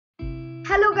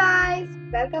Hello guys,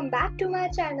 welcome back to my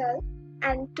channel,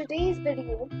 and today's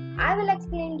video I will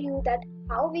explain to you that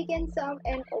how we can sum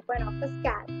in OpenOffice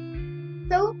calc.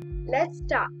 So let's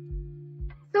start.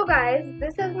 So guys,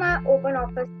 this is my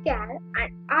OpenOffice calc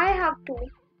and I have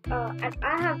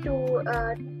to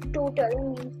total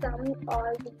means sum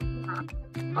all the marks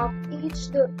of each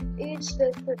the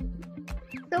student.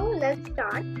 So let's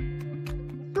start.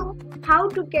 So how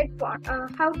to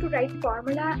write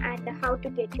formula and how to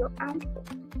get your answer.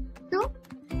 So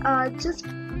just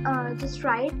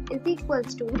write is equal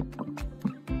to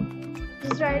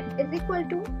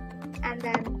and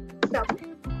then sum.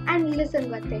 And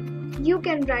listen one thing, you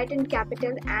can write in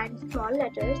capital and small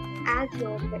letters as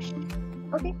your wish.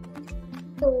 Okay,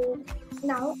 so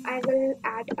now I will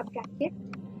add a bracket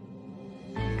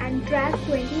and drag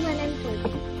 21 and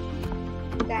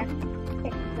 30, then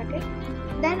second bracket.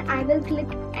 Then I will click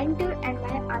enter and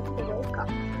my answer will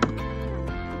come.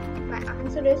 My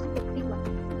answer is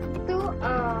 51. So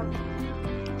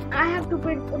I have to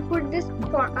put this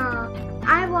for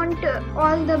I want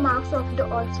all the marks of the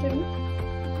all students.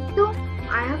 So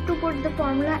I have to put the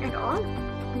formula and all?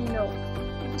 No.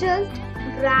 Just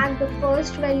drag the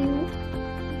first value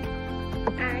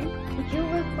and you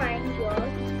will find your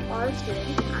all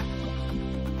students answer.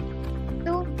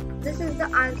 So this is the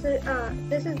answer.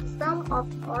 This is the sum of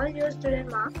all your student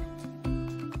marks.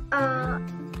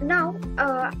 Now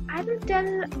I will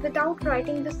tell without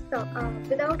writing this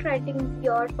without writing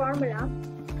your formula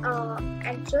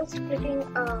and just clicking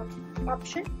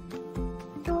option.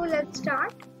 So let's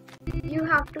start. You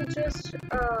have to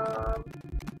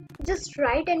just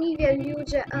write any value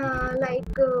like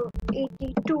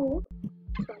 82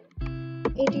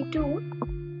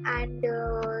 and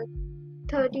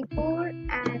 34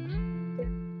 and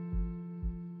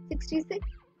 66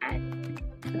 and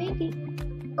maybe.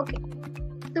 Okay,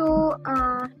 so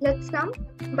let's sum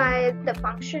by the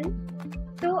function.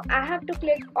 So I have to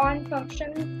click on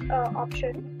function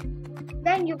option,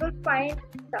 then you will find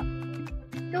sum.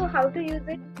 So how to use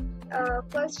it?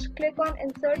 First click on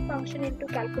insert function into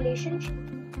calculation sheet.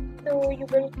 So you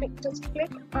will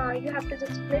you have to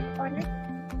just click on it.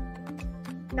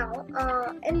 Now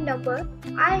in number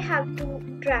I have to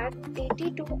drag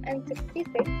 82 and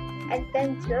 66 and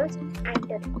then just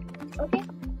enter it. Okay,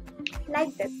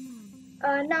 like this.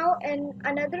 Now in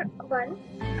another one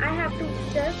I have to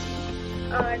just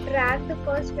drag the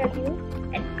first value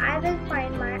and I will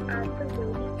find my answer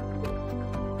very easily.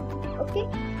 Okay,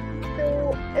 so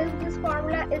if this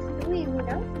formula is too easy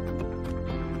now,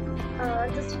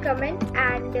 just comment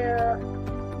and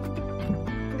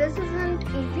this isn't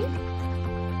easy.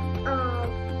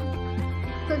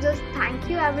 So just thank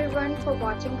you everyone for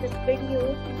watching this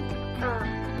video.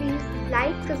 Please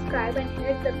like, subscribe and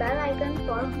hit the bell icon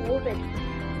for more videos.